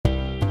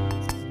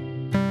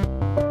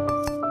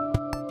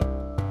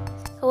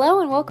Hello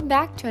and welcome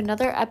back to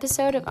another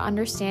episode of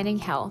Understanding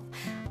Health.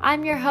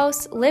 I'm your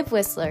host, Liv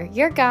Whistler,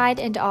 your guide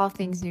into all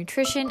things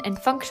nutrition and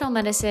functional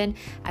medicine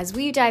as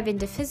we dive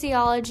into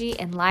physiology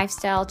and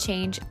lifestyle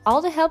change,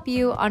 all to help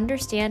you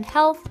understand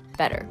health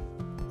better.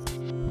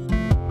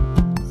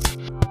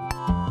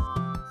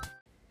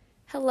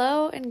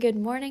 Hello and good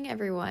morning,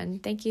 everyone.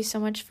 Thank you so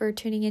much for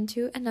tuning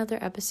into another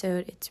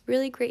episode. It's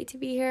really great to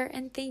be here,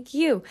 and thank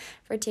you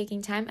for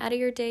taking time out of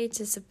your day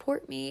to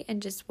support me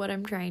and just what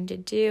I'm trying to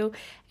do.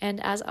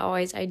 And as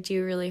always, I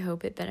do really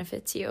hope it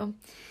benefits you.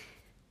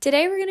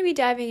 Today, we're going to be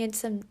diving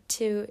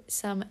into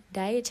some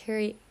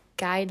dietary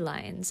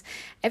guidelines.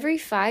 Every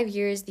 5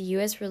 years, the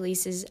U.S.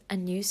 releases a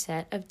new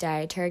set of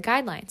dietary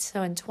guidelines.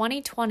 So in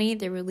 2020,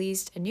 they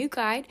released a new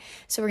guide.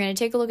 So we're going to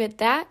take a look at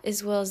that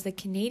as well as the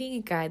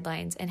Canadian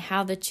guidelines and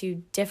how the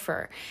two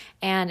differ.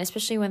 And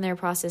especially when their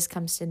process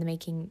comes to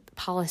making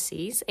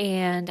policies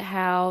and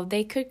how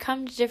they could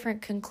come to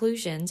different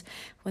conclusions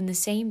when the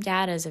same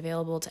data is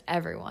available to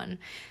everyone.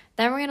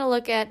 Then we're going to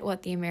look at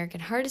what the American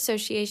Heart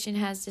Association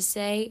has to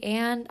say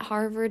and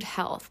Harvard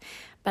Health.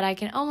 But I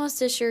can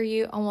almost assure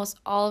you almost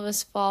all of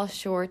us fall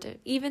short of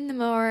even the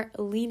more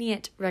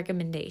lenient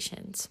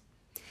recommendations.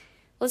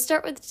 Let's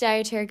start with the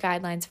dietary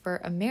guidelines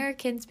for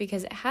Americans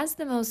because it has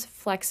the most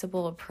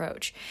flexible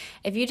approach.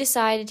 If you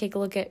decide to take a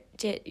look at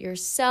it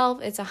yourself,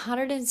 it's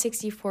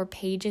 164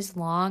 pages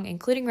long,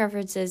 including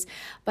references,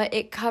 but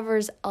it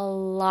covers a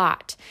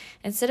lot.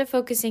 Instead of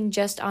focusing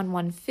just on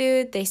one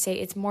food, they say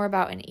it's more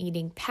about an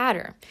eating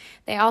pattern.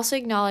 They also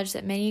acknowledge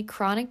that many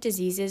chronic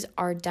diseases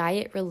are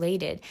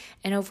diet-related,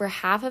 and over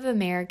half of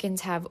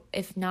Americans have,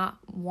 if not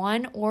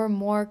one or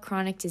more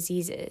chronic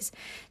diseases.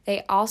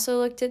 They also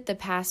looked at the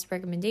past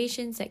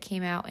recommendations that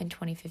came out in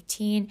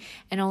 2015,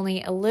 and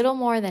only a little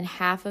more than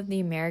half of the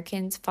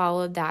Americans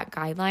followed that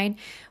guideline,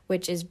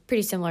 which is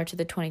pretty similar to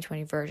the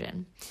 2020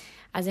 version.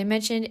 As I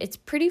mentioned, it's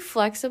pretty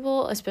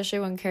flexible, especially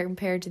when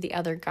compared to the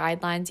other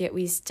guidelines, yet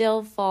we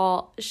still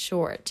fall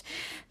short.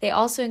 They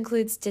also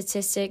include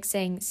statistics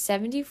saying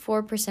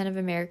 74% of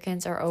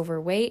Americans are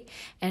overweight,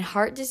 and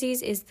heart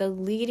disease is the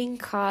leading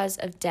cause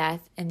of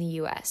death in the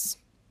U.S.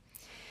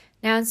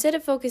 Now, instead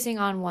of focusing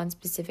on one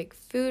specific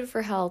food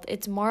for health,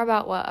 it's more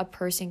about what a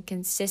person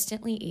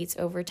consistently eats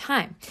over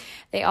time.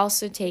 They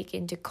also take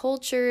into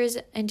cultures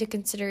into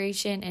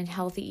consideration and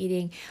healthy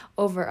eating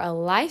over a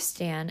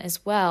lifespan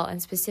as well, and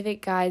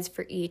specific guides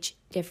for each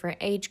different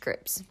age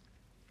groups.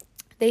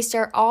 They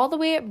start all the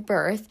way at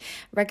birth,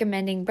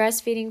 recommending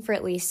breastfeeding for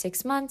at least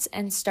 6 months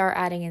and start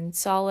adding in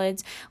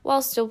solids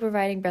while still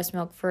providing breast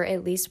milk for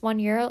at least 1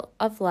 year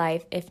of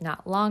life, if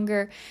not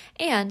longer,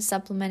 and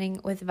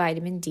supplementing with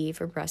vitamin D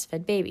for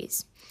breastfed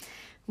babies.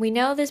 We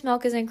know this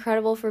milk is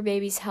incredible for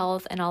babies'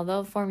 health, and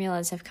although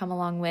formulas have come a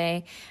long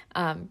way,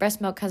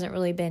 breast milk hasn't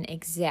really been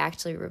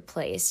exactly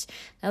replaced.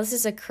 Now, this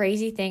is a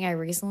crazy thing I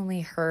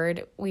recently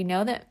heard. We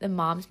know that the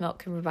mom's milk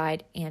can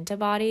provide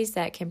antibodies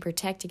that can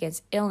protect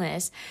against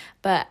illness,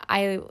 but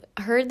I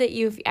heard that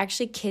you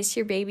actually kiss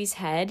your baby's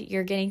head,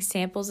 you're getting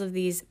samples of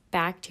these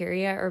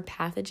bacteria or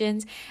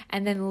pathogens,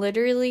 and then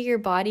literally your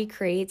body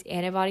creates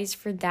antibodies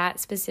for that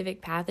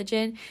specific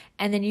pathogen,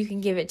 and then you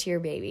can give it to your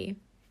baby.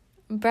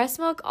 Breast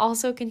milk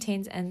also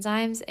contains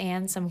enzymes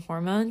and some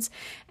hormones,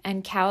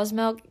 and cow's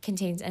milk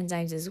contains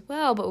enzymes as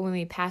well, but when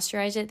we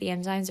pasteurize it, the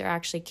enzymes are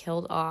actually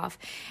killed off.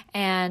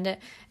 And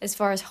as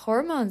far as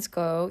hormones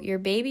go, your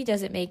baby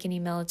doesn't make any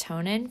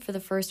melatonin for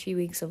the first few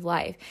weeks of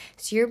life.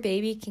 So your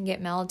baby can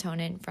get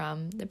melatonin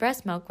from the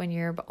breast milk when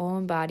your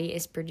own body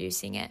is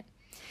producing it.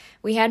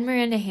 We had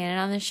Miranda Hannon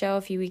on the show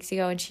a few weeks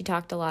ago, and she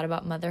talked a lot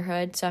about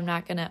motherhood, so I'm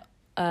not going to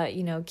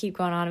keep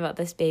going on about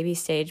this baby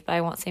stage, but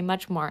I won't say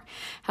much more.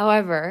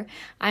 However,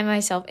 I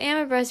myself am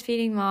a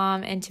breastfeeding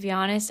mom, and to be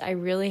honest, I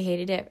really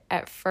hated it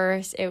at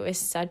first. It was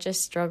such a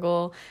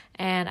struggle,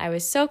 and I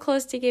was so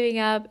close to giving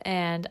up,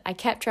 and I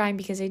kept trying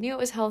because I knew it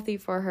was healthy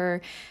for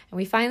her, and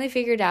we finally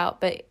figured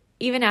out, but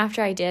even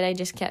after I did, I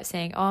just kept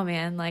saying, oh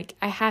man,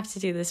 I have to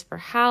do this for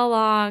how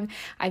long?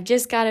 I've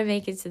just got to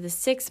make it to the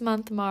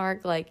 6-month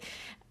mark.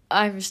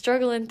 I'm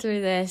struggling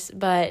through this,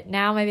 but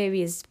now my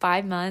baby is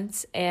 5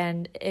 months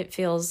and it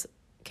feels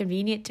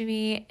convenient to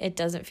me. It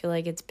doesn't feel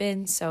like it's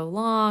been so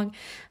long.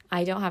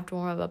 I don't have to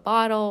warm up a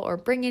bottle or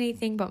bring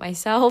anything but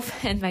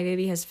myself, and my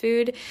baby has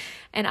food.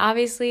 And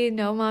obviously,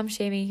 no mom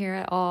shaming here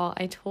at all.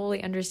 I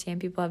totally understand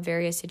people have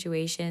various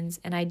situations,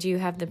 and I do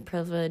have the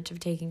privilege of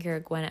taking care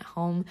of Gwen at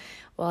home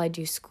while I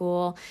do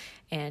school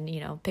and,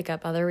 pick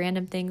up other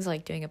random things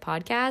like doing a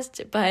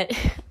podcast. But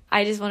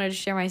I just wanted to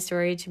share my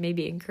story to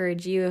maybe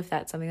encourage you if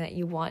that's something that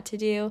you want to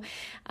do,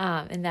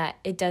 and that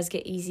it does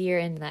get easier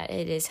and that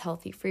it is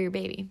healthy for your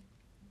baby.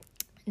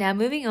 Now,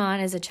 moving on,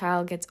 as a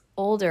child gets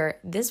older,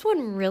 this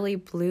one really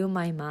blew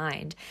my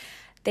mind.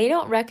 They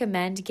don't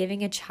recommend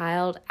giving a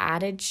child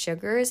added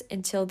sugars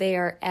until they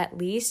are at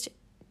least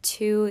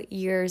 2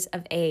 years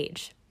of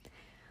age.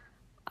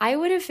 I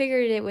would have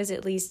figured it was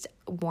at least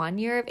 1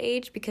 year of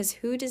age, because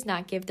who does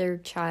not give their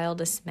child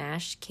a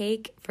smash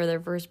cake for their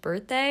first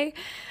birthday?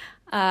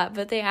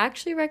 But they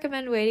actually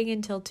recommend waiting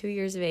until 2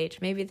 years of age.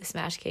 Maybe the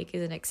smash cake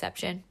is an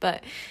exception,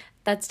 but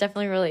That's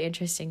definitely really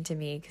interesting to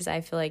me because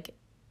I feel like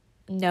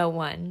no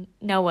one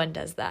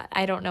does that.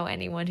 I don't know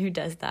anyone who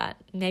does that.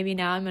 Maybe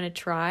now I'm going to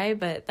try,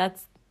 but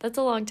that's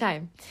a long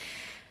time.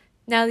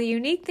 Now, the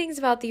unique things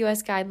about the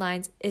US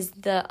guidelines is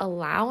the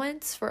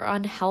allowance for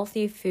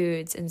unhealthy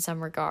foods in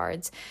some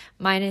regards,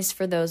 minus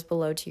for those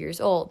below 2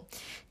 years old.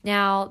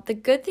 Now, the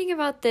good thing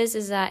about this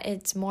is that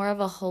it's more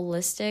of a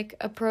holistic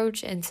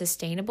approach and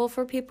sustainable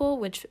for people,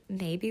 which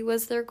maybe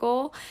was their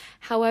goal.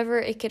 However,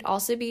 it could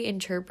also be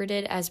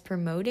interpreted as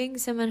promoting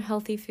some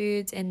unhealthy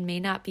foods and may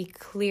not be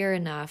clear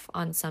enough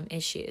on some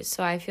issues.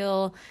 So I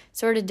feel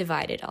sort of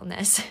divided on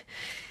this.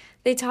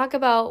 They talk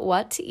about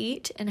what to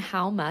eat and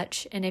how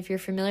much, and if you're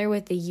familiar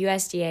with the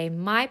USDA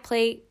My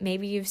Plate,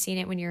 maybe you've seen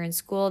it when you're in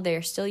school,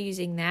 they're still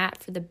using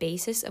that for the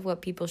basis of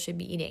what people should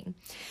be eating.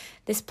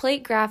 This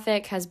plate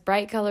graphic has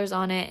bright colors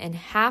on it, and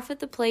half of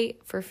the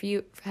plate for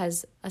fruit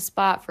has a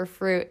spot for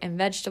fruit and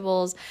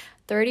vegetables,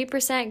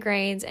 30%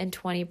 grains, and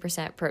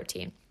 20%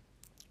 protein.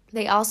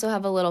 They also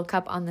have a little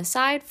cup on the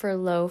side for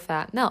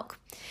low-fat milk.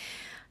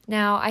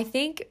 Now, I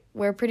think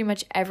where pretty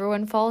much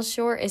everyone falls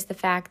short is the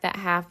fact that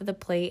half of the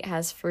plate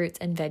has fruits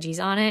and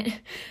veggies on it.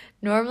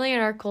 Normally in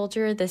our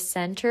culture, the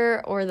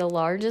center or the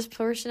largest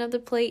portion of the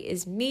plate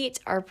is meat,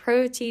 our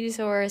protein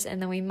source,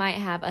 and then we might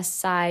have a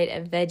side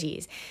of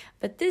veggies.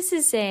 But this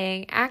is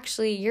saying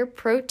actually your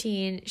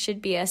protein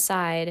should be a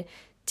side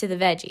to the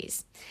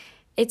veggies.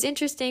 It's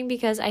interesting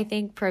because I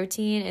think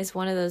protein is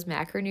one of those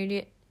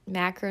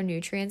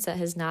macronutrients that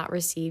has not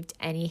received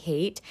any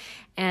hate,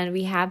 and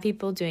we have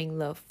people doing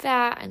low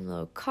fat and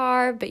low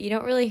carb, but you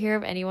don't really hear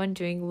of anyone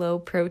doing low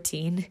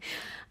protein,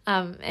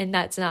 and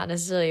that's not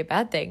necessarily a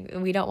bad thing.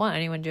 We don't want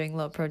anyone doing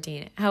low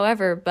protein.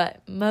 However,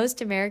 but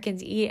most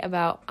Americans eat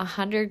about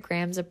 100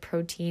 grams of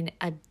protein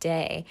a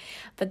day,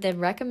 but the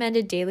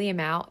recommended daily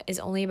amount is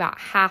only about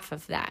half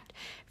of that.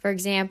 For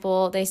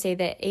example, they say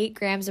that 8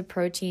 grams of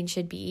protein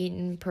should be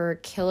eaten per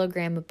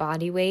kilogram of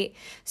body weight.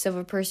 So if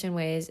a person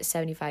weighs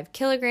 75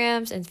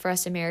 kilograms, and for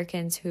us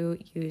Americans who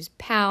use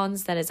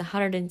pounds, that is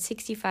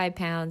 165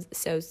 pounds,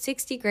 so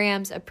 60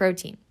 grams of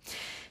protein.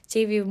 To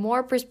give you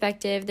more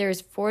perspective, there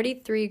is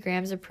 43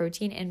 grams of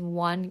protein in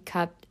 1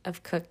 cup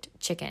of cooked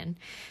chicken.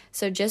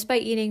 So just by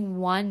eating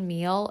one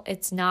meal,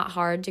 it's not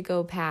hard to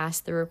go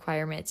past the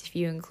requirements if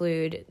you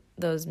include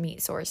those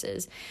meat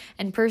sources.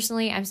 And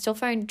personally, I'm still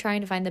trying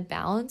to find the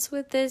balance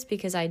with this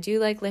because I do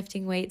like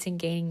lifting weights and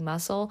gaining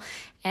muscle,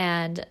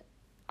 and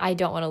I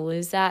don't want to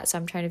lose that. So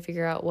I'm trying to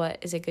figure out what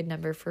is a good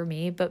number for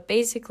me. But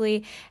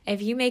basically,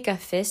 if you make a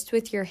fist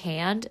with your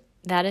hand,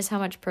 that is how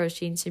much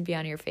protein should be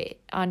on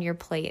your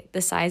plate,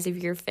 the size of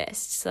your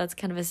fist. So that's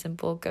kind of a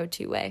simple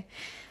go-to way.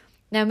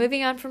 Now,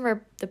 moving on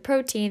from the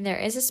protein, there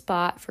is a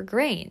spot for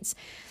grains.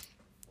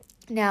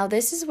 Now,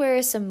 this is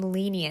where some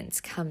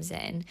lenience comes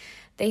in.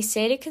 They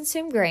say to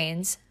consume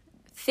grains,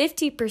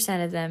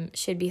 50% of them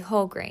should be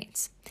whole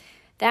grains.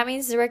 That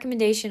means the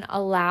recommendation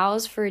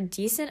allows for a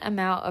decent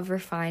amount of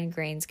refined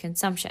grains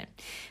consumption.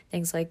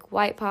 Things like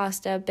white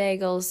pasta,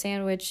 bagels,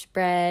 sandwich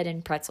bread,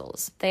 and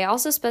pretzels. They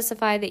also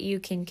specify that you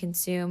can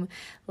consume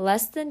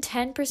less than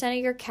 10%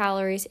 of your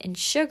calories in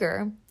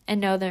sugar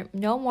and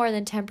no more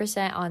than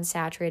 10% on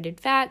saturated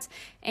fats,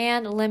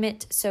 and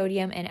limit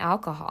sodium and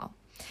alcohol.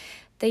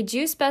 They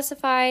do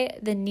specify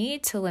the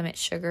need to limit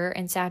sugar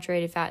and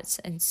saturated fats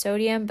and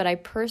sodium, but I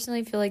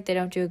personally feel like they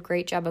don't do a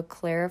great job of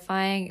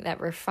clarifying that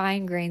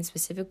refined grains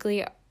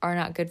specifically are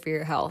not good for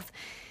your health.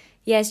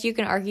 Yes, you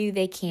can argue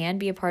they can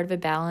be a part of a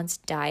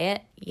balanced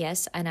diet.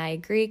 Yes, and I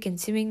agree,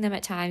 consuming them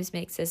at times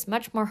makes this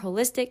much more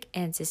holistic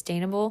and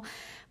sustainable,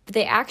 but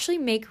they actually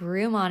make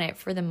room on it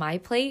for the My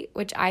Plate,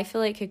 which I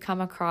feel like could come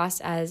across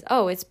as,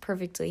 oh, it's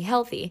perfectly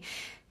healthy.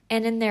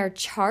 And in their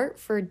chart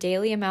for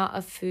daily amount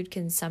of food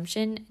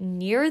consumption,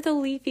 near the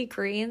leafy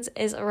greens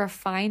is a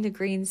refined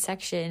greens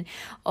section,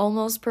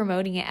 almost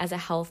promoting it as a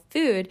health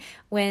food,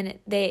 when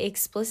they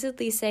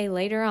explicitly say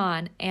later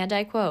on, and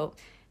I quote,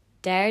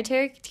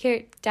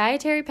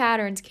 dietary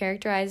patterns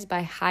characterized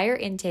by higher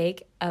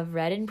intake of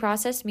red and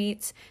processed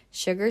meats,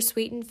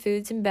 sugar-sweetened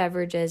foods and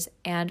beverages,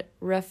 and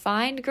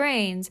refined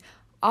grains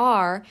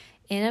are,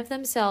 in of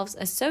themselves,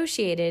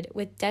 associated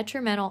with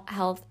detrimental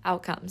health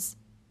outcomes.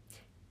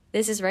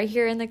 This is right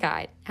here in the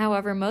guide.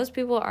 However, most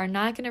people are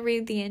not going to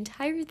read the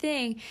entire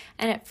thing,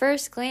 and at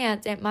first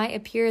glance, it might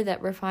appear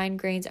that refined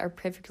grains are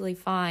perfectly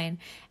fine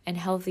and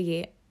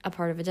healthy a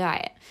part of a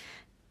diet.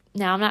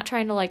 Now, I'm not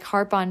trying to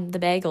harp on the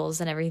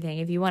bagels and everything.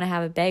 If you want to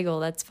have a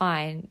bagel, that's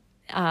fine.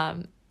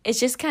 It's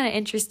just kind of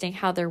interesting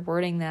how they're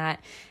wording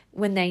that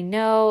when they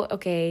know,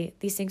 okay,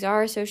 these things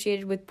are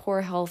associated with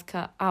poor health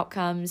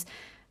outcomes,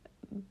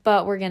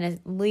 but we're going to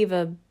leave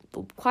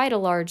quite a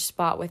large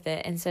spot with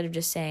it instead of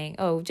just saying,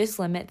 oh, just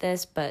limit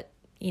this, but,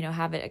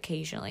 have it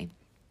occasionally.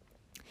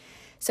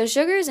 So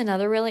sugar is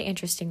another really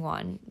interesting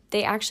one.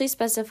 They actually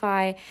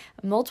specify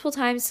multiple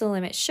times to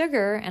limit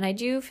sugar, and I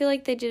do feel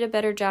like they did a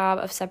better job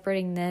of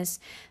separating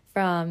this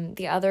from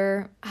the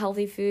other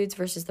healthy foods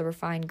versus the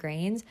refined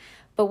grains.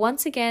 But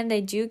once again,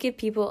 they do give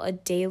people a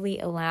daily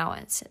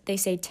allowance. They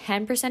say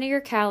 10% of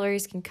your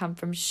calories can come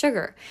from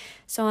sugar.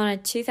 So on a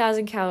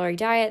 2,000 calorie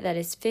diet, that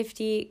is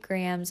 50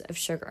 grams of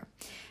sugar.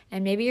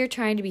 And maybe you're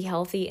trying to be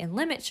healthy and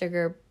limit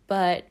sugar,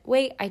 but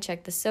wait, I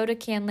checked the soda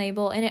can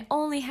label and it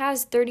only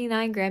has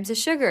 39 grams of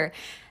sugar.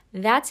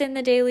 That's in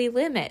the daily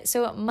limit,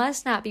 so it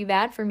must not be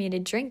bad for me to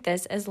drink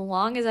this as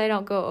long as I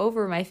don't go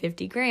over my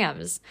 50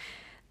 grams.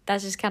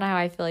 That's just kind of how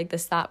I feel like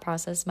this thought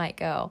process might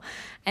go.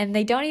 And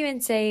they don't even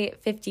say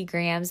 50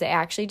 grams. They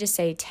actually just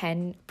say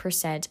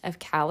 10% of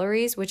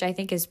calories, which I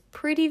think is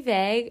pretty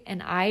vague.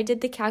 And I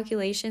did the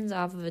calculations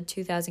off of a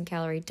 2,000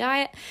 calorie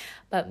diet,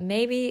 but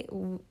maybe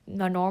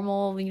a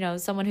normal,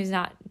 someone who's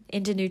not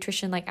into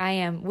nutrition like I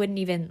am wouldn't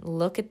even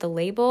look at the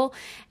label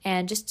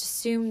and just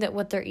assume that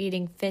what they're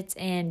eating fits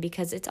in,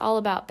 because it's all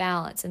about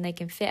balance and they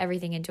can fit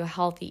everything into a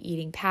healthy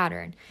eating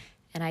pattern.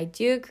 And I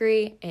do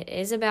agree, it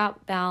is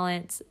about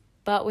balance.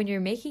 But when you're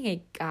making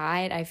a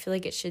guide, I feel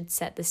like it should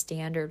set the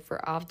standard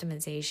for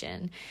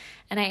optimization.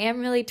 And I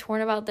am really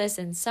torn about this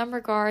in some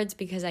regards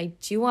because I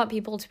do want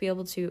people to be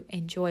able to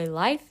enjoy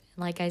life.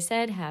 And like I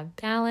said, have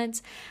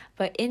balance.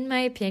 But in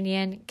my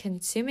opinion,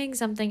 consuming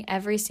something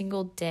every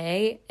single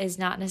day is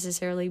not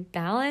necessarily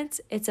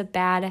balance. It's a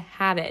bad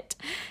habit.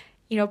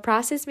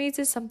 Processed meats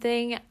is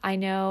something I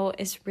know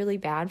is really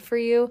bad for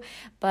you.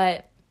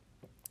 But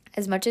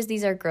as much as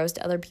these are gross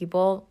to other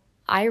people,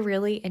 I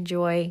really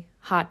enjoy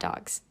hot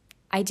dogs.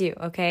 I do,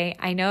 okay?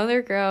 I know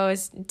they're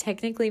gross.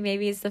 Technically,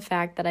 maybe it's the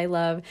fact that I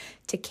love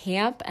to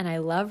camp and I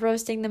love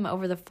roasting them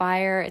over the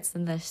fire. It's the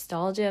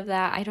nostalgia of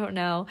that. I don't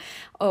know.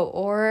 Oh,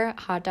 or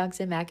hot dogs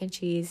and mac and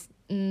cheese.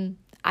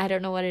 I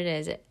don't know what it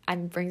is. It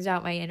brings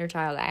out my inner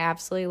child. I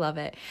absolutely love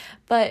it.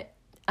 But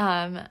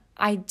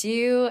I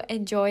do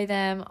enjoy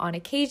them on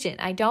occasion.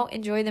 I don't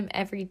enjoy them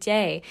every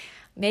day.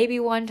 Maybe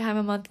one time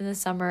a month in the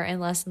summer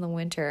and less in the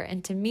winter.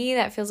 And to me,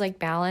 that feels like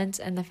balance.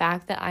 And the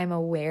fact that I'm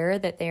aware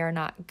that they are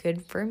not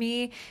good for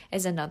me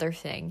is another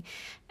thing.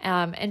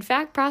 In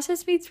fact,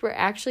 processed meats were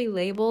actually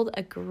labeled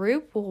a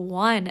group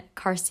 1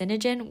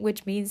 carcinogen,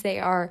 which means they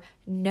are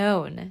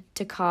known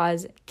to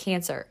cause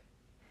cancer.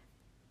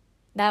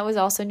 That was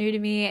also new to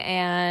me,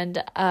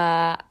 and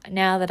now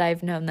that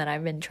I've known that,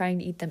 I've been trying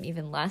to eat them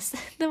even less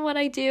than what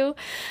I do.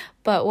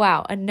 But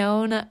wow, a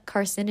known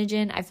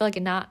carcinogen. I feel like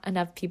not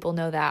enough people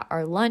know that.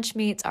 Our lunch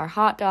meats, our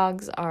hot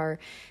dogs, our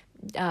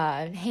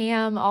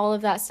ham, all of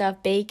that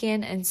stuff,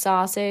 bacon and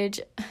sausage,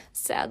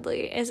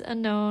 sadly, is a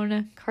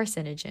known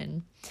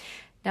carcinogen.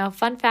 Now,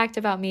 fun fact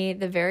about me,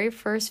 the very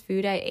first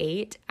food I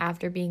ate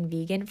after being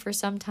vegan for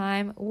some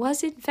time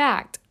was, in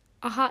fact,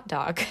 a hot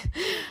dog.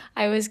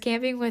 I was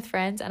camping with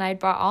friends and I'd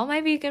brought all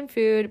my vegan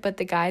food, but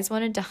the guys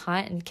wanted to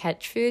hunt and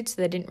catch food,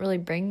 so they didn't really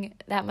bring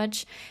that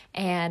much,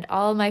 and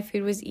all of my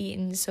food was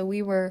eaten, so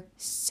we were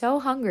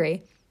so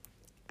hungry.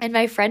 And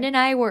my friend and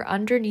I were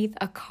underneath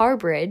a car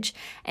bridge,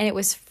 and it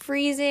was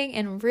freezing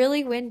and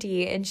really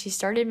windy, and she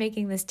started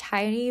making this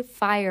tiny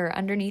fire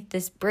underneath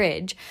this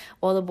bridge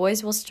while the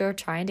boys were still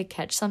trying to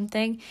catch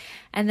something.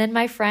 And then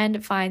my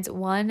friend finds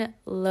one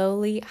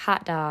lowly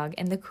hot dog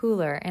in the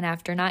cooler, and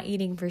after not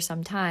eating for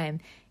some time,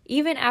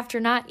 even after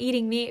not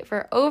eating meat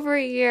for over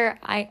a year,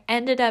 I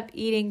ended up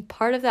eating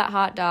part of that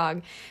hot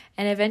dog.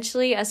 And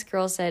eventually us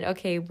girls said,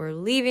 okay, we're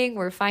leaving,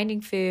 we're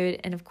finding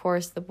food. And of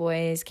course the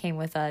boys came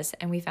with us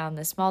and we found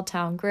this small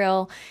town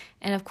grill.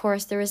 And of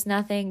course there was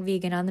nothing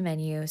vegan on the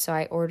menu. So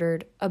I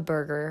ordered a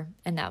burger,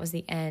 and that was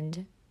the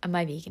end of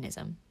my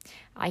veganism.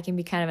 I can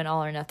be kind of an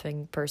all or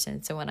nothing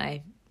person. So when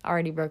I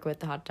already broke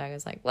with the hot dog, I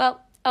was like, well,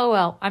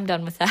 I'm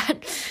done with that.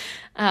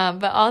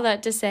 But all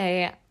that to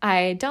say,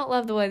 I don't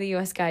love the way the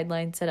U.S.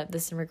 guidelines set up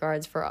this in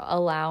regards for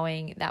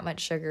allowing that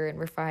much sugar and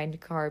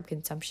refined carb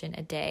consumption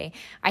a day.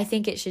 I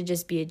think it should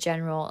just be a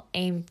general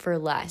aim for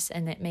less,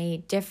 and it may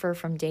differ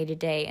from day to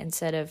day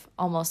instead of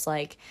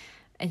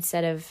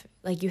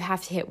you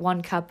have to hit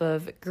 1 cup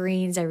of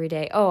greens every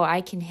day. Oh,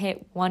 I can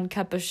hit 1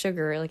 cup of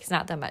sugar. Like, it's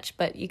not that much,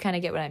 but you kind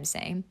of get what I'm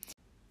saying.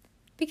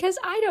 Because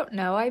I don't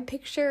know, I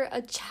picture a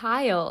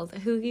child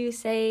who you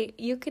say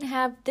you can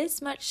have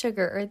this much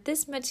sugar or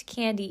this much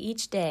candy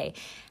each day,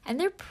 and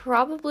they're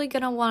probably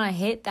going to want to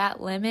hit that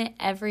limit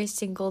every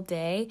single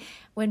day,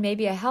 when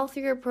maybe a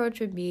healthier approach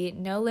would be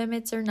no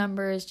limits or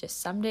numbers, just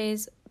some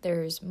days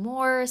there's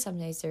more, some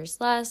days there's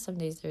less, some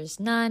days there's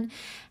none.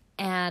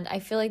 And I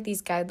feel like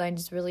these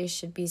guidelines really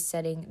should be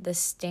setting the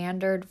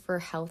standard for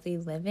healthy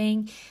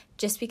living,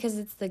 just because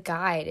it's the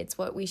guide. It's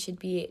what we should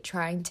be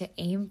trying to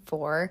aim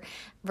for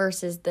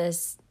versus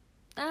this,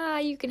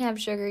 you can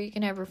have sugar, you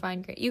can have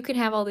refined grain, you can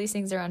have all these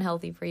things that are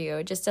unhealthy for you.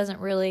 It just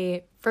doesn't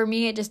really, for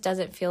me, it just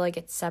doesn't feel like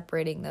it's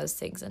separating those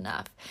things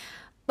enough.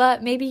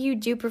 But maybe you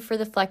do prefer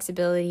the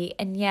flexibility,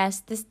 and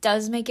yes, this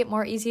does make it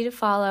more easy to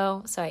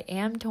follow, so I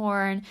am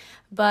torn,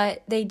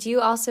 but they do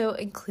also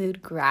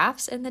include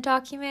graphs in the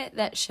document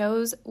that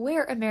shows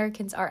where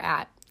Americans are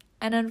at.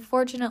 And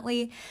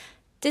unfortunately,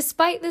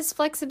 despite this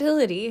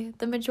flexibility,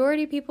 the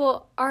majority of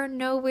people are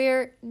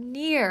nowhere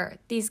near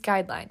these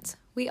guidelines.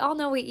 We all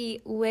know we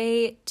eat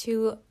way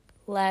too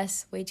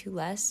less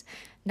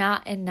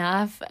not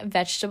enough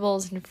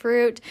vegetables and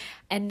fruit,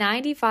 and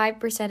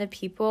 95% of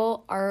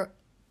people are,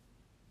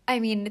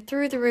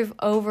 through the roof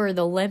over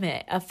the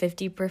limit of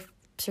 50%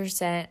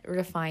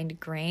 refined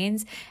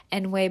grains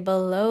and way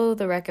below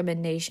the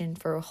recommendation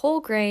for whole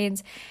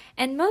grains,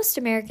 and most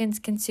Americans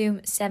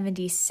consume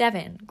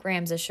 77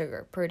 grams of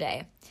sugar per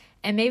day.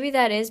 And maybe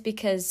that is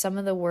because some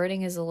of the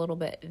wording is a little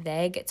bit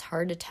vague. It's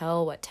hard to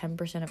tell what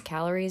 10% of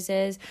calories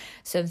is.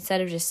 So instead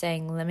of just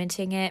saying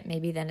limiting it,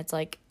 maybe then it's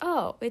like,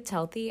 oh, it's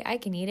healthy. I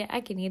can eat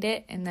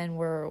it. And then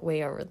we're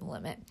way over the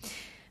limit.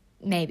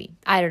 Maybe.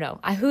 I don't know.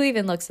 Who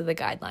even looks at the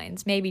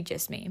guidelines? Maybe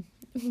just me.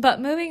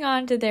 But moving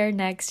on to their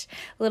next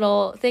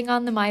little thing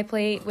on the My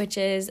Plate, which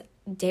is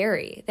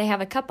dairy. They have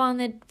a cup on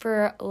it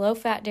for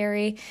low-fat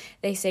dairy.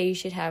 They say you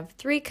should have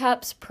 3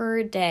 cups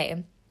per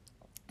day.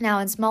 Now,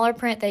 in smaller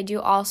print, they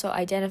do also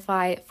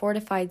identify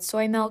fortified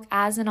soy milk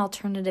as an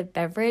alternative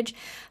beverage,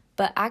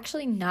 but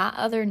actually not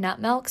other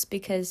nut milks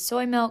because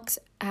soy milk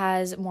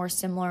has more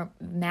similar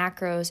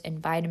macros and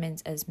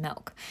vitamins as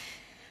milk.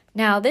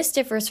 Now, this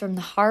differs from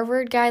the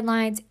Harvard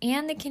guidelines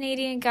and the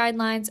Canadian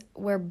guidelines,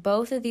 where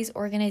both of these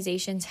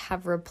organizations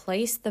have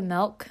replaced the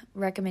milk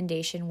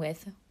recommendation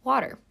with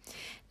water.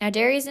 Now,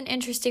 dairy is an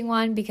interesting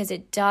one because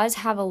it does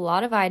have a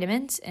lot of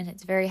vitamins and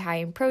it's very high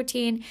in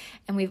protein,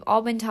 and we've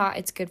all been taught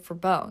it's good for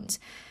bones.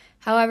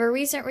 However,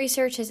 recent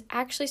research has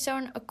actually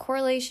shown a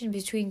correlation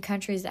between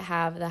countries that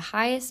have the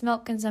highest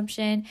milk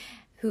consumption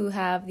who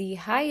have the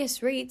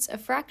highest rates of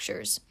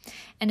fractures.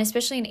 And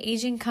especially in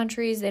Asian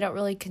countries, they don't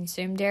really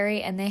consume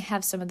dairy and they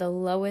have some of the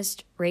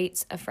lowest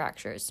rates of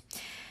fractures.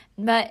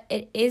 But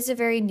it is a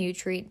very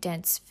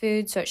nutrient-dense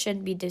food, so it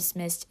shouldn't be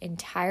dismissed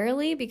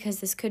entirely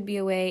because this could be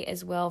a way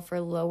as well for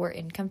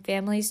lower-income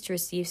families to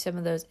receive some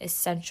of those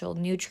essential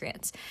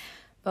nutrients.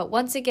 But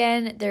once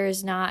again, there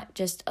is not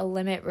just a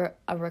limit,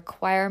 a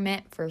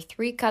requirement for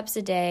 3 cups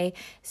a day,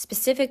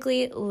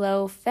 specifically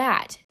low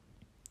fat.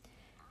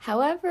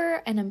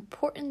 However, an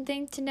important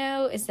thing to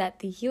know is that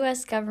the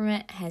U.S.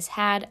 government has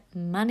had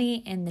money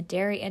in the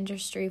dairy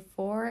industry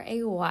for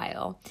a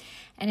while.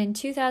 And in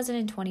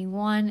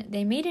 2021,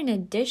 they made an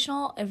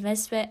additional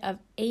investment of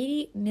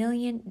 $80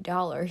 million.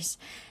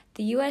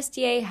 The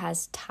USDA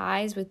has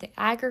ties with the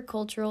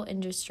agricultural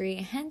industry,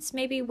 hence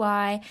maybe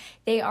why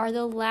they are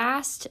the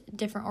last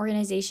different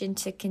organization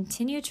to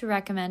continue to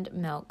recommend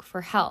milk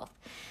for health.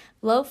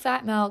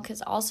 Low-fat milk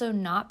has also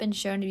not been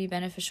shown to be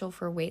beneficial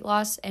for weight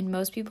loss, and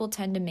most people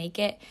tend to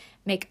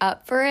make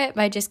up for it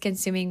by just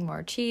consuming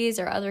more cheese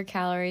or other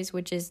calories,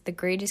 which is the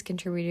greatest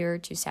contributor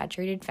to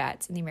saturated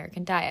fats in the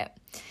American diet.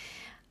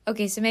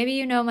 Okay, so maybe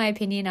you know my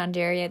opinion on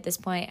dairy at this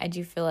point. I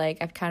do feel like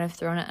I've kind of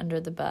thrown it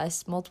under the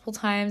bus multiple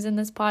times in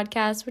this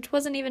podcast, which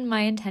wasn't even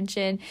my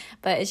intention,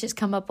 but it's just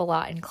come up a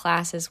lot in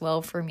class as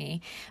well for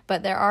me.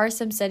 But there are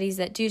some studies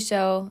that do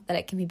show that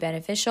it can be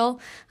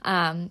beneficial,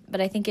 but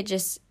I think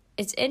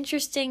it's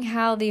interesting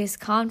how these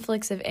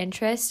conflicts of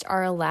interest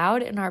are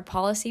allowed in our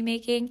policy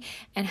making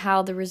and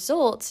how the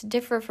results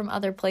differ from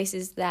other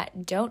places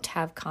that don't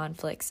have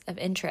conflicts of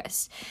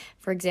interest.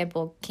 For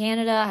example,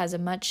 Canada has a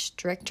much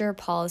stricter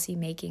policy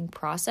making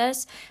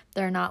process.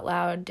 They're not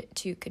allowed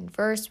to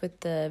converse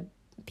with the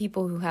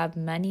people who have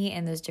money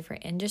in those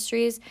different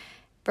industries,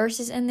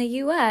 versus in the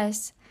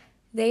US,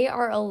 they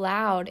are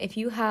allowed, if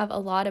you have a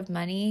lot of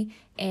money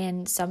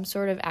in some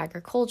sort of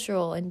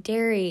agricultural and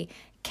dairy,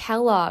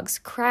 Kellogg's,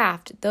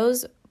 Kraft,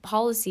 those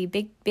policy,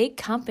 big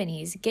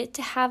companies get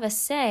to have a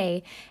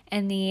say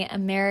in the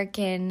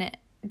American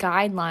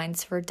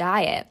guidelines for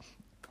diet.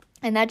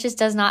 And that just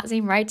does not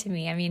seem right to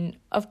me. I mean,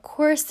 of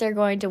course they're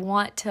going to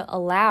want to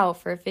allow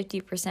for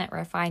 50%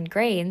 refined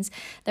grains.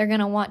 They're going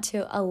to want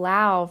to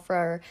allow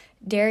for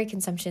dairy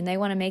consumption. They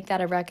want to make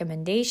that a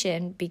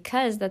recommendation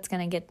because that's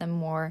going to get them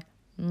more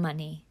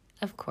money.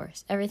 Of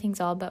course, everything's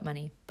all about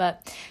money.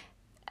 But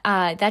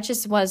that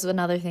just was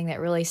another thing that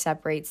really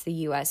separates the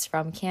U.S.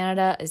 from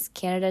Canada, is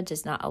Canada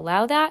does not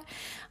allow that,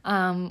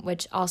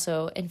 which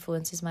also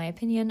influences my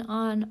opinion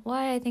on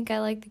why I think I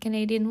like the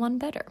Canadian one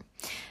better.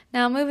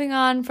 Now, moving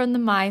on from the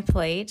My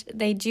Plate,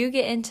 they do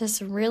get into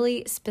some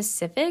really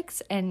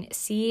specifics, and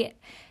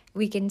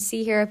we can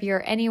see here if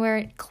you're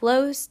anywhere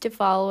close to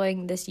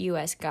following this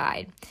U.S.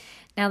 guide.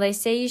 Now, they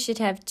say you should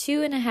have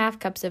 2.5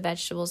 cups of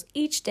vegetables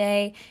each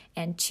day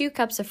and 2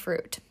 cups of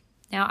fruit.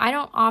 Now, I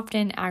don't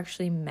often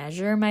actually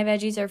measure my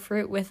veggies or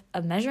fruit with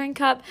a measuring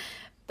cup,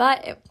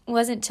 but it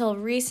wasn't until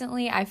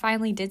recently I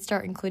finally did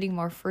start including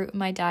more fruit in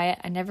my diet.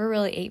 I never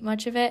really ate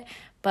much of it,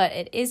 but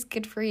it is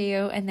good for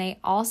you. And they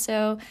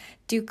also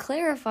do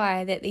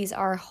clarify that these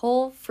are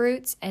whole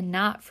fruits and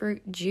not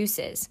fruit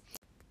juices.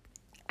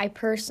 I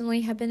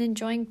personally have been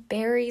enjoying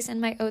berries and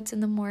my oats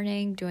in the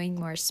morning, doing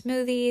more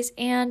smoothies,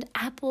 and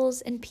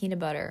apples and peanut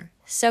butter.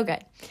 So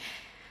good.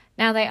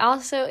 Now, they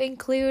also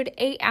include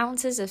 8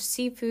 ounces of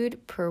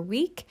seafood per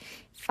week,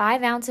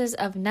 5 ounces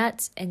of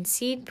nuts and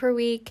seed per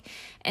week.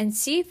 And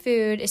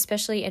seafood,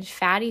 especially in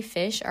fatty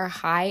fish, are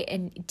high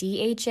in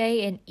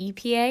DHA and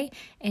EPA.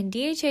 And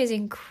DHA is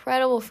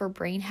incredible for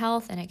brain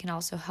health, and it can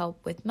also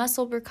help with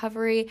muscle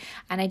recovery.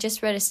 And I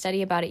just read a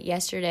study about it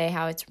yesterday,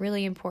 how it's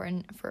really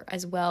important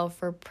as well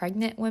for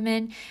pregnant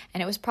women.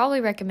 And it was probably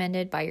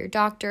recommended by your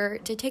doctor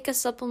to take a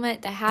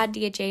supplement that had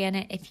DHA in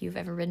it if you've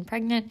ever been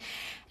pregnant.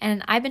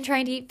 And I've been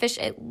trying to eat fish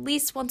at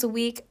least once a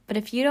week, but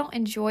if you don't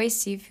enjoy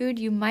seafood,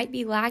 you might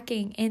be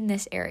lacking in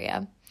this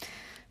area.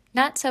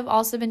 Nuts have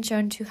also been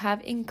shown to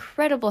have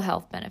incredible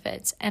health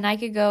benefits, and I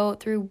could go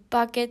through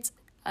buckets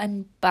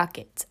and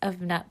buckets of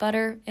nut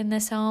butter in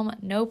this home,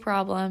 no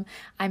problem.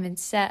 I'm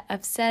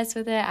obsessed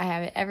with it. I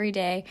have it every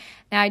day.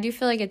 Now, I do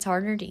feel like it's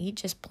harder to eat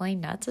just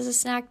plain nuts as a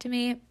snack to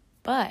me,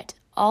 but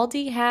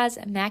Aldi has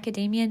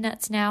macadamia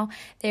nuts now.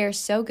 They are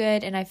so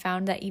good, and I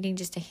found that eating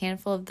just a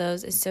handful of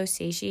those is so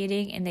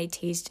satiating, and they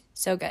taste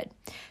so good.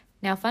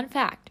 Now, fun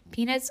fact,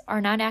 peanuts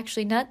are not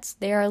actually nuts.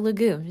 They are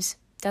legumes.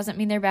 Doesn't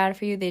mean they're bad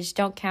for you. They just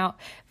don't count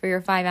for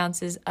your 5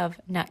 ounces of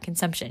nut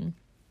consumption.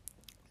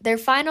 Their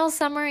final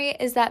summary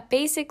is that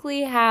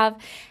basically have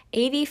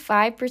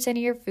 85% of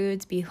your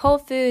foods be whole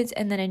foods,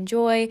 and then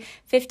enjoy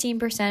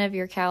 15% of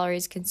your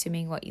calories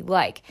consuming what you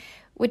like,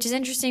 which is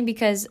interesting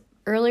because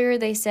earlier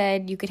they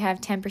said you could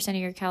have 10% of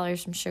your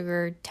calories from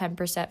sugar,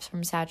 10%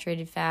 from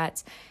saturated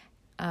fats,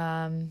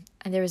 and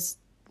there was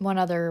one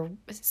other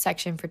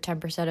section for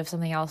 10% of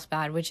something else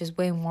bad, which is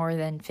way more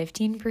than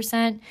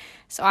 15%.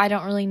 So I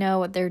don't really know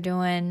what they're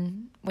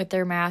doing with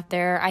their math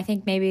there. I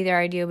think maybe their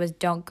idea was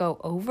don't go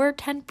over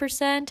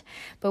 10%.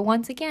 But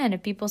once again,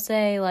 if people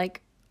say like,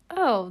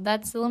 oh,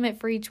 that's the limit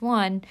for each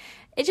one,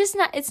 it's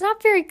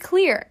not very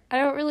clear. I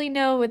don't really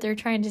know what they're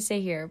trying to say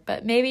here,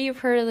 but maybe you've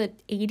heard of the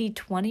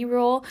 80-20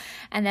 rule,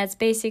 and that's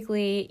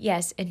basically,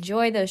 yes,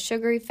 enjoy those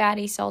sugary,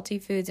 fatty, salty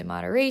foods in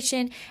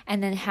moderation,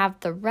 and then have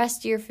the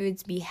rest of your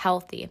foods be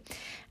healthy.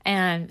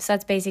 And so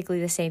that's basically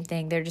the same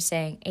thing. They're just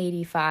saying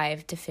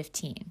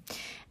 85-15.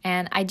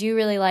 And I do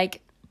really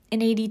like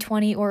an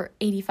 80-20 or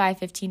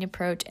 85-15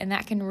 approach, and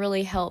that can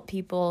really help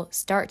people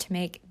start to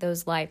make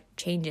those life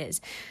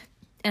changes.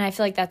 And I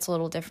feel like that's a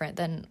little different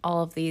than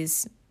all of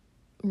these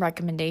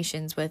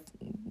recommendations with,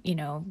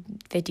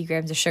 50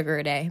 grams of sugar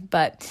a day.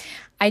 But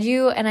I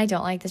do and I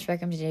don't like this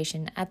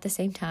recommendation at the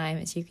same time,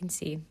 as you can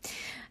see.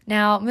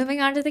 Now,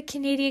 moving on to the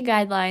Canadian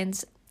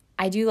guidelines,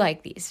 I do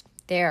like these.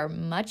 They are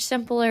much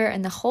simpler,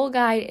 and the whole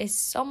guide is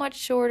so much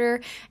shorter,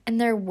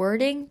 and their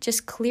wording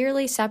just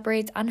clearly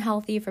separates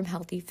unhealthy from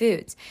healthy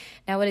foods.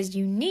 Now, what is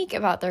unique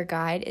about their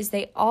guide is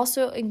they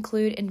also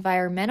include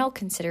environmental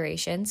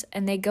considerations,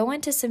 and they go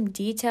into some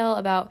detail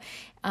about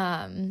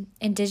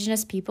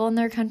Indigenous people in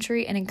their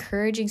country and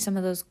encouraging some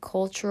of those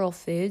cultural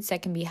foods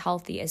that can be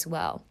healthy as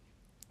well.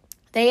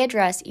 They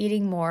address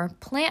eating more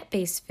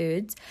plant-based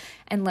foods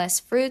and less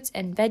fruits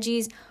and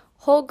veggies,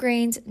 whole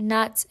grains,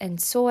 nuts,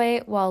 and soy,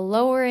 while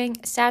lowering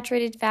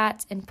saturated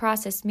fats and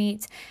processed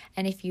meats.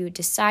 And if you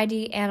decide to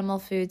eat animal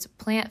foods,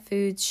 plant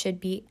foods should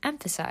be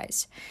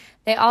emphasized.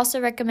 They also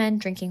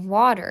recommend drinking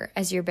water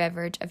as your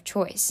beverage of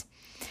choice.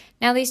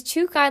 Now, these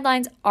two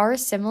guidelines are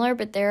similar,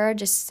 but there are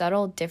just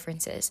subtle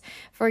differences.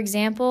 For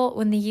example,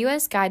 when the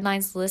U.S.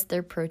 guidelines list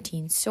their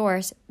protein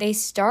source, they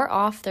start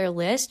off their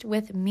list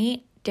with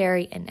meat,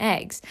 dairy, and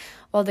eggs,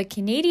 while the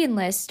Canadian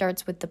list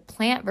starts with the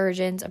plant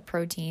versions of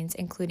proteins,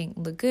 including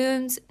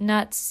legumes,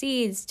 nuts,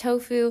 seeds,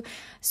 tofu,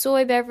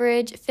 soy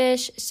beverage,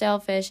 fish,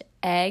 shellfish,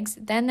 eggs.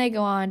 Then they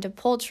go on to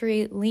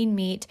poultry, lean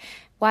meat,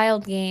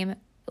 wild game,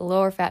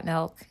 lower fat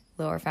milk,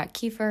 lower fat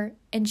kefir,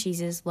 and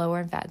cheeses, lower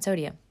in fat and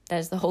sodium. That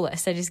is the whole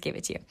list. I just gave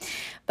it to you.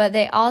 But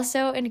they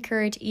also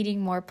encourage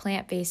eating more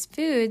plant-based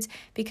foods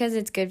because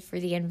it's good for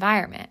the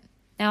environment.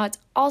 Now, it's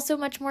also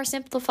much more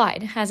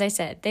simplified, as I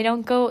said. They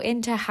don't go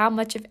into how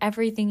much of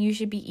everything you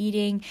should be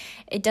eating.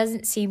 It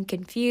doesn't seem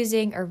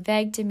confusing or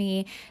vague to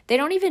me. They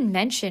don't even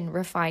mention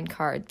refined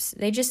carbs.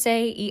 They just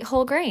say eat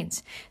whole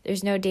grains.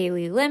 There's no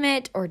daily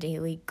limit or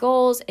daily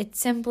goals. It's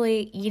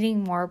simply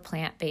eating more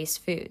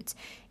plant-based foods.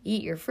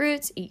 Eat your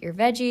fruits, eat your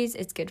veggies.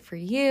 It's good for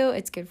you.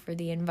 It's good for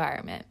the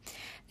environment.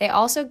 They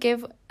also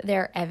give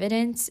their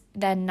evidence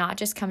then not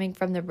just coming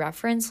from the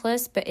reference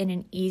list, but in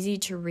an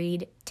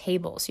easy-to-read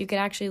table. So you could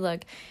actually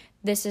look,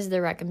 this is the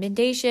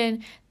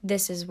recommendation,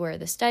 this is where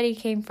the study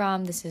came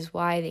from, this is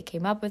why they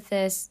came up with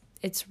this.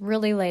 It's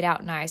really laid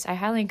out nice. I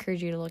highly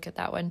encourage you to look at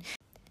that one.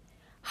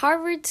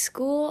 Harvard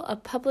School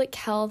of Public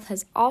Health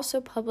has also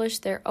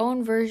published their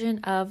own version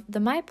of the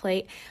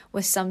MyPlate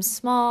with some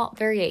small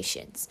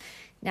variations.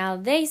 Now,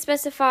 they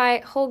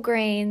specify whole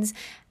grains,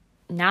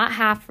 not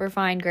half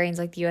refined grains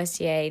like the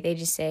USDA. They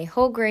just say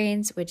whole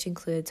grains, which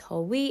includes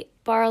whole wheat,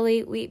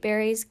 barley, wheat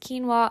berries,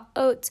 quinoa,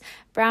 oats,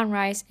 brown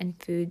rice,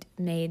 and food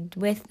made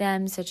with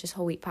them, such as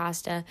whole wheat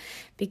pasta,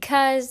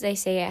 because they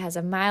say it has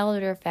a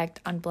milder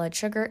effect on blood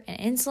sugar and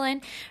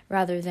insulin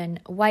rather than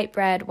white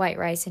bread, white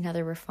rice, and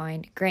other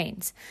refined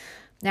grains.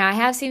 Now, I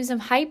have seen some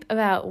hype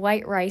about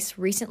white rice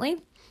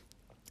recently.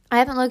 I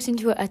haven't looked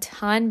into it a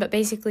ton, but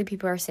basically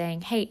people are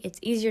saying, hey, it's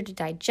easier to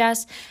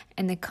digest,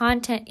 and the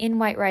content in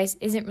white rice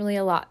isn't really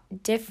a lot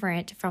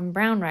different from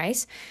brown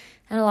rice,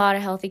 and a lot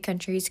of healthy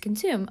countries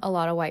consume a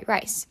lot of white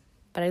rice.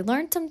 But I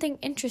learned something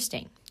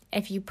interesting.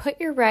 If you put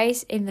your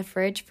rice in the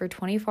fridge for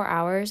 24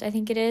 hours, I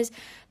think it is,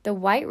 the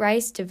white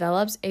rice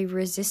develops a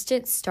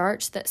resistant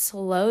starch that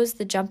slows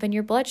the jump in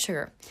your blood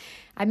sugar.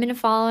 I've been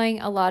following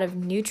a lot of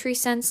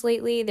NutriSense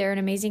lately. They're an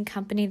amazing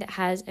company that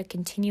has a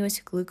continuous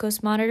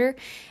glucose monitor,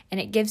 and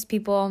it gives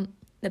people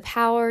the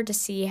power to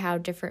see how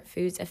different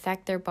foods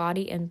affect their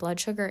body and blood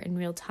sugar in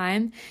real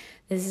time.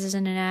 This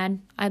isn't an ad.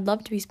 I'd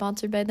love to be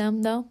sponsored by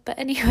them though. But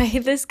anyway,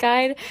 this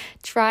guide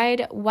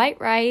tried white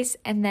rice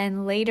and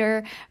then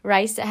later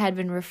rice that had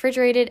been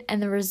refrigerated, and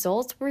the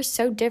results were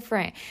so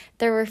different.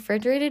 The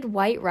refrigerated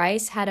white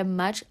rice had a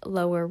much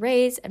lower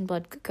raise in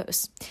blood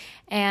glucose.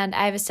 And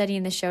I have a study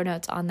in the show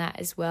notes on that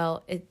as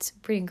well. It's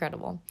pretty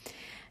incredible.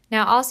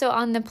 Now, also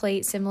on the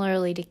plate,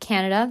 similarly to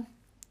Canada,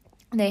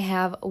 they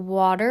have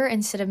water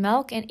instead of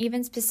milk, and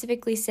even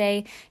specifically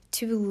say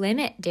to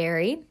limit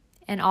dairy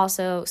and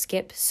also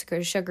skip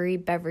sugary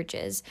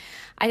beverages.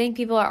 I think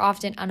people are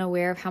often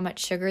unaware of how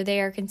much sugar they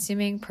are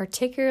consuming,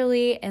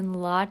 particularly in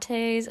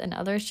lattes and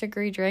other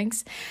sugary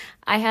drinks.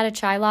 I had a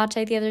chai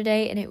latte the other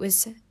day, and it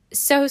was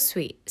so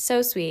sweet,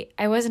 so sweet.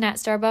 I wasn't at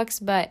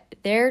Starbucks, but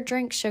their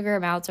drink sugar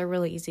amounts are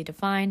really easy to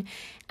find.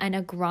 And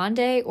a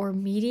grande or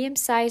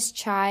medium-sized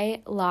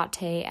chai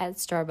latte at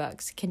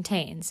Starbucks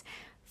contains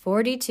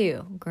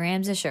 42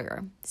 grams of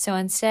sugar. So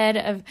instead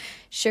of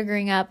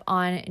sugaring up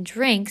on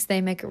drinks,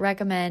 they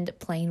recommend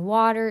plain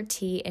water,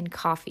 tea, and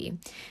coffee.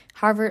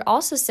 Harvard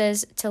also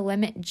says to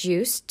limit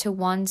juice to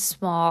 1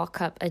 small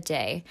cup a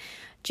day.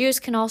 Juice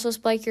can also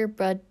spike your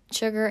blood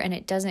sugar, and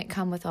it doesn't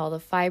come with all the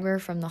fiber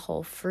from the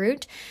whole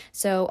fruit.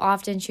 So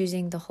often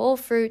choosing the whole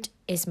fruit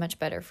is much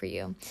better for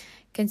you.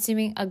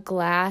 Consuming a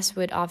glass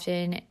would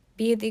often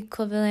be the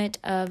equivalent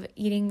of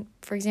eating,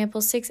 for example,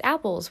 6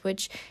 apples,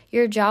 which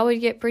your jaw would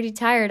get pretty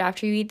tired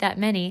after you eat that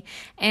many.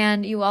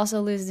 And you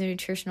also lose the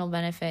nutritional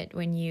benefit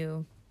when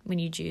you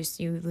juice,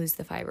 you lose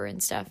the fiber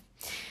and stuff.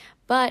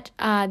 But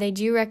they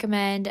do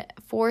recommend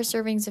 4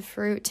 servings of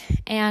fruit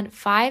and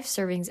 5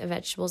 servings of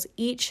vegetables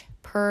each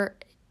per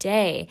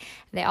day.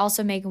 They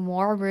also make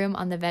more room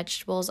on the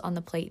vegetables on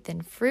the plate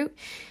than fruit.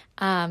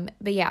 But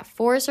yeah,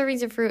 4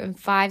 servings of fruit and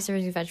 5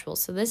 servings of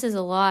vegetables. So this is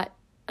a lot.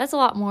 That's a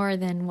lot more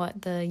than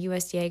what the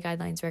USDA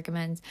guidelines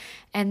recommends.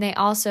 And they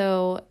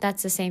also,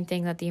 that's the same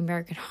thing that the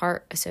American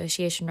Heart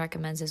Association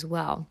recommends as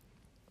well.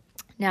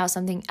 Now,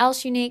 something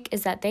else unique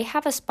is that they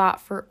have a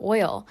spot for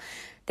oil.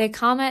 They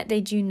comment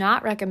they do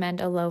not recommend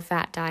a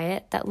low-fat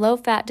diet, that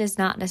low-fat does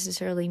not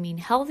necessarily mean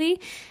healthy,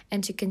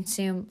 and to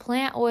consume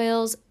plant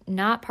oils,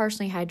 not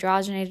partially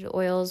hydrogenated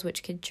oils,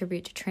 which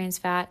contribute to trans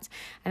fats.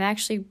 I'm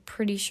actually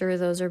pretty sure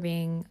those are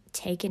being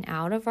taken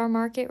out of our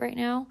market right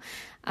now.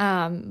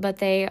 But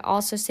they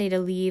also say to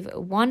leave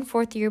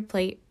 1/4 of your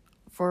plate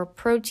for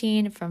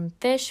protein from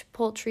fish,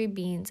 poultry,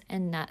 beans,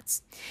 and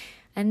nuts.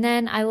 And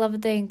then I love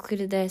that they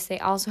included this. They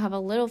also have a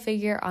little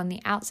figure on the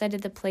outside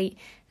of the plate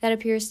that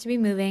appears to be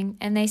moving,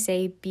 and they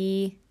say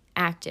be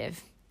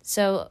active.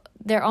 So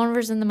their own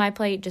version of my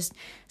plate, just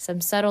some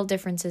subtle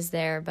differences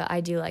there, but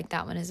I do like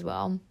that one as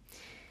well.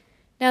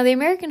 Now, the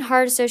American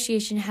Heart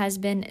Association has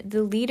been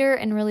the leader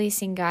in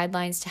releasing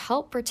guidelines to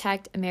help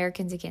protect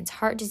Americans against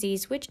heart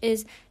disease, which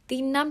is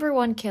the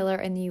 #1 killer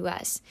in the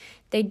U.S.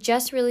 They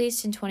just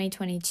released in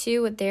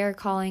 2022 what they are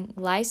calling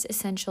Life's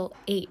Essential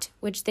 8,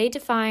 which they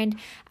defined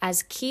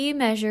as key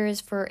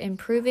measures for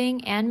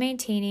improving and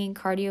maintaining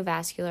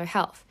cardiovascular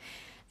health.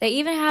 They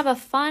even have a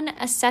fun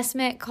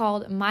assessment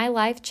called My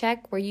Life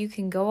Check where you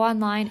can go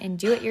online and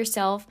do it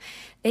yourself.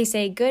 They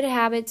say good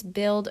habits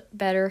build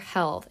better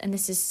health. And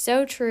this is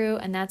so true.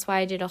 And that's why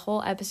I did a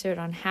whole episode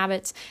on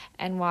habits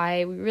and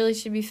why we really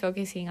should be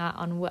focusing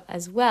on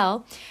as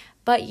well.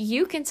 But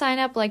you can sign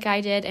up like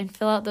I did and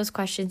fill out those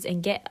questions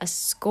and get a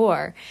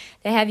score.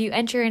 They have you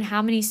enter in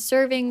how many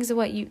servings of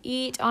what you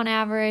eat on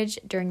average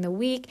during the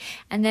week,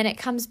 and then it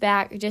comes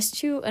back just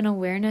to an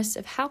awareness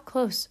of how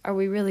close are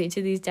we really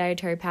to these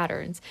dietary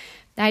patterns.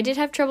 Now, I did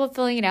have trouble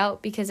filling it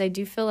out because I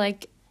do feel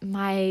like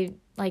I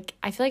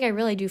feel like I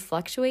really do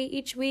fluctuate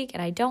each week,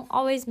 and I don't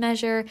always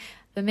measure,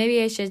 but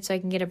maybe I should so I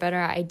can get a better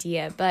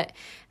idea. But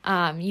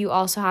you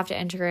also have to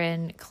enter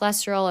in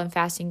cholesterol and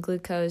fasting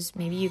glucose.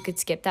 Maybe you could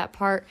skip that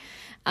part.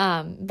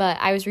 But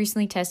I was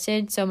recently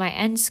tested, so my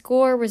end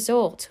score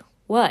result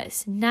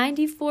was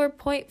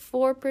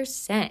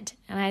 94.4%.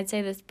 And I'd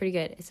say that's pretty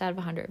good. It's out of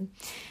 100.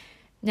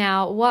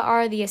 Now, what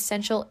are the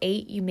essential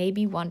 8, you may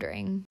be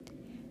wondering?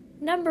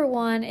 Number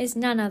 1 is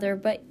none other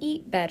but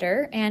eat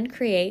better and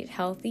create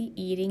healthy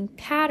eating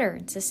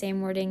patterns. The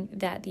same wording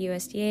that the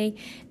USDA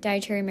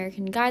Dietary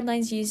American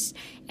Guidelines use,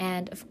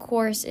 and of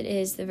course it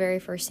is the very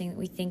first thing that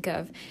we think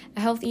of. A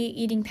healthy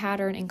eating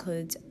pattern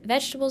includes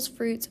vegetables,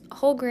 fruits,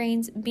 whole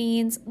grains,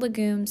 beans,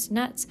 legumes,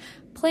 nuts,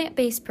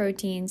 plant-based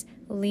proteins,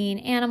 lean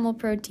animal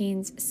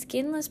proteins,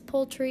 skinless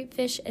poultry,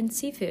 fish, and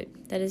seafood.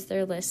 That is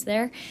their list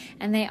there.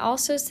 And they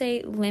also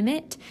say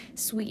limit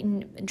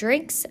sweetened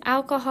drinks,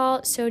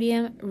 alcohol,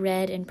 sodium,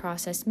 red and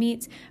processed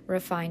meats,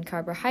 refined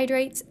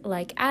carbohydrates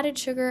like added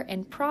sugar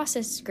and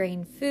processed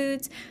grain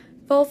foods,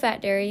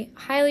 full-fat dairy,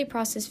 highly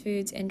processed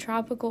foods, and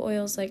tropical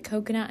oils like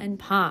coconut and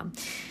palm.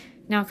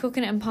 Now,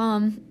 coconut and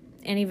palm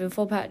and even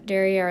full-fat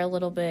dairy are a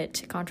little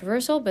bit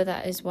controversial, but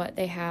that is what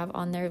they have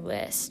on their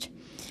list.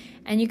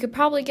 And you could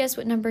probably guess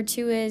what number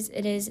 2 is.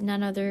 It is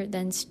none other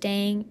than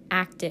staying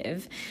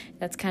active.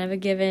 That's kind of a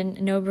given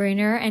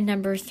no-brainer. And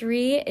number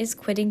 3 is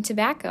quitting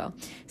tobacco,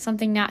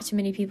 something not too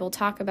many people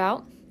talk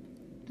about.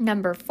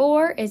 Number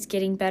 4 is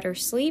getting better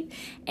sleep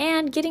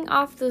and getting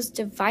off those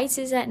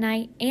devices at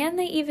night. And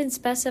they even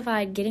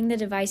specified getting the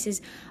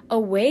devices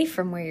away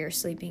from where you're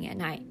sleeping at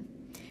night.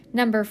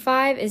 Number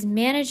 5 is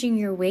managing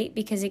your weight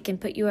because it can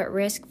put you at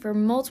risk for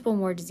multiple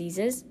more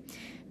diseases.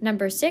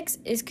 Number 6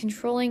 is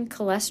controlling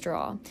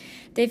cholesterol.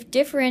 They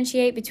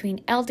differentiate between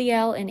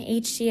LDL and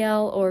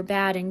HDL, or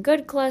bad and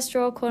good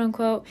cholesterol, quote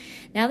unquote.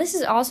 Now, this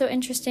is also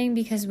interesting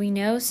because we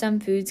know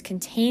some foods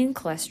contain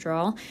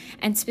cholesterol,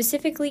 and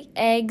specifically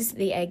eggs.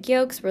 The egg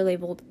yolks were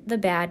labeled the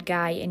bad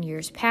guy in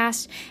years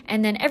past,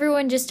 and then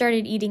everyone just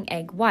started eating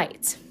egg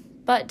whites.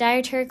 But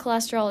dietary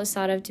cholesterol is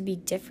thought of to be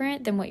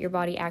different than what your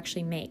body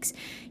actually makes.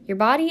 Your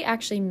body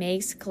actually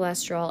makes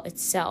cholesterol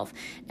itself.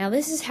 Now,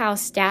 this is how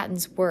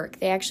statins work.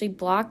 They actually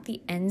block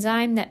the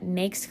enzyme that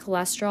makes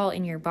cholesterol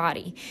in your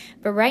body.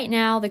 But right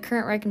now, the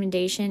current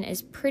recommendation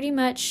is pretty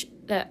much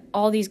that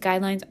all these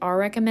guidelines are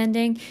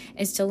recommending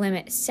is to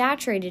limit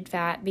saturated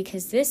fat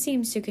because this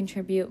seems to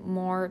contribute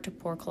more to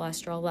poor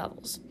cholesterol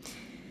levels.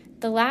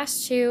 The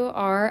last 2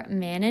 are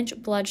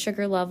manage blood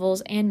sugar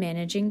levels and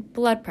managing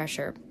blood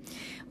pressure.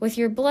 With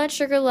your blood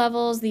sugar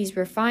levels, these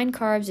refined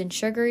carbs and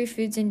sugary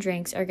foods and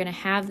drinks are going to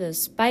have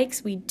those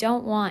spikes we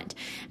don't want,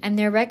 and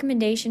their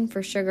recommendation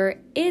for sugar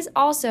is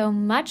also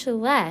much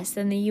less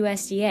than the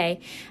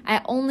USDA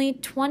at only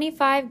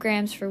 25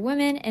 grams for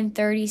women and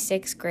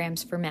 36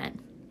 grams for men.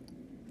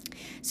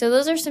 So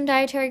those are some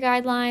dietary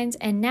guidelines,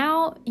 and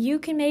now you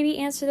can maybe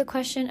answer the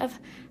question of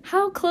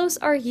how close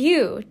are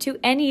you to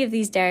any of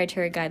these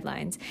dietary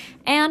guidelines,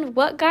 and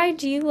what guide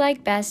do you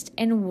like best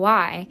and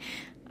why?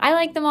 I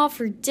like them all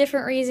for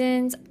different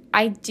reasons.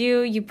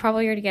 You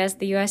probably already guessed,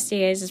 the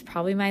USDA's is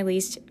probably my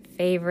least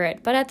favorite,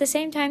 but at the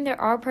same time,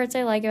 there are parts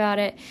I like about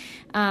it.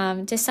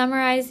 To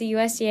summarize, the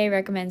USDA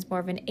recommends more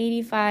of an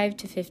 85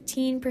 to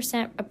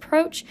 15%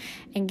 approach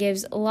and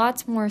gives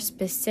lots more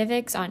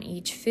specifics on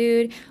each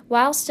food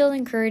while still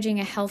encouraging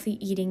a healthy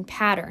eating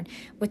pattern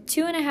with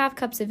 2.5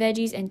 cups of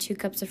veggies and 2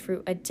 cups of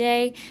fruit a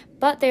day,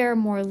 but they are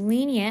more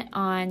lenient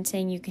on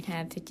saying you can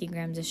have 50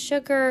 grams of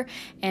sugar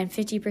and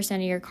 50%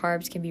 of your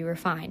carbs can be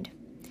refined.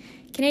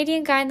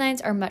 Canadian guidelines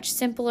are much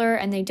simpler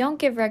and they don't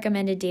give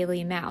recommended daily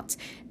amounts.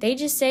 They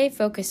just say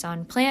focus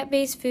on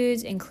plant-based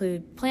foods,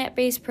 include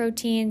plant-based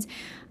proteins,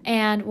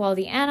 and while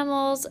the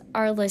animals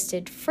are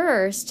listed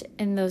first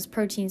in those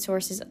protein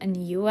sources in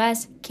the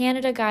US,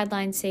 Canada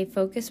guidelines say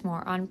focus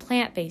more on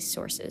plant-based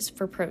sources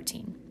for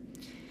protein.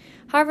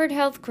 Harvard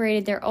Health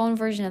created their own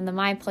version of the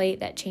MyPlate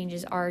that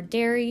changes our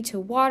dairy to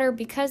water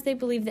because they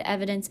believe the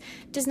evidence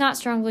does not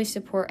strongly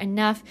support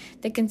enough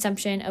the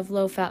consumption of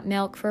low-fat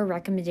milk for a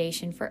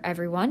recommendation for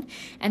everyone.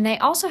 And they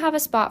also have a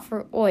spot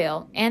for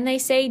oil, and they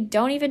say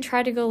don't even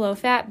try to go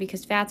low-fat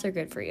because fats are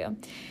good for you.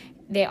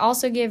 They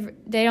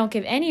don't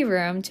give any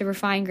room to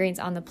refined grains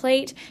on the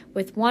plate,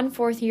 with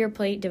 1/4 of your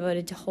plate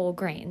devoted to whole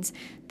grains.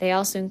 They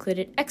also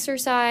included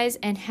exercise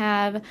and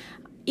have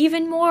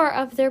even more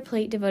of their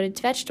plate devoted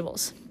to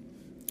vegetables.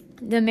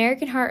 The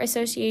American Heart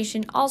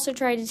Association also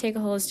tried to take a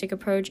holistic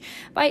approach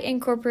by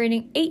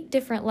incorporating 8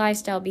 different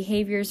lifestyle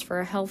behaviors for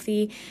a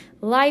healthy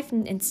life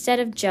instead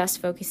of just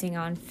focusing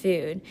on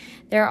food.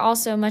 They're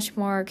also much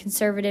more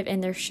conservative in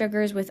their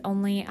sugars with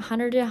only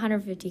 100 to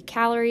 150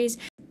 calories.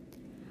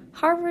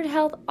 Harvard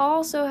Health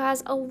also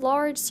has a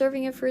large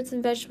serving of fruits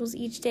and vegetables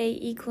each day,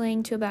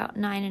 equaling to about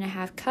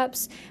 9.5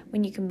 cups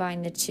when you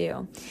combine the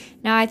two.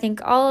 Now, I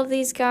think all of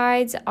these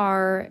guides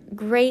are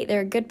great.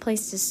 They're a good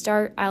place to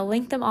start. I'll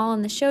link them all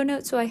in the show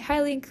notes, so I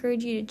highly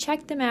encourage you to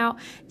check them out.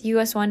 The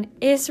US one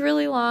is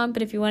really long,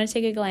 but if you want to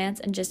take a glance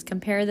and just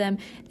compare them,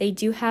 they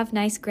do have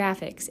nice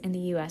graphics in the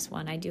US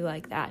one. I do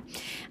like that.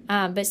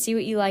 But see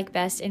what you like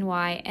best and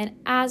why. And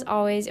as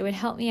always, it would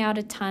help me out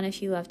a ton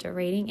if you left a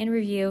rating and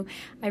review.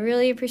 I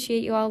really appreciate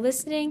you all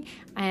listening,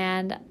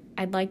 and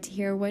I'd like to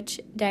hear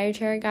which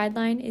dietary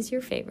guideline is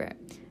your favorite.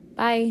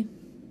 Bye.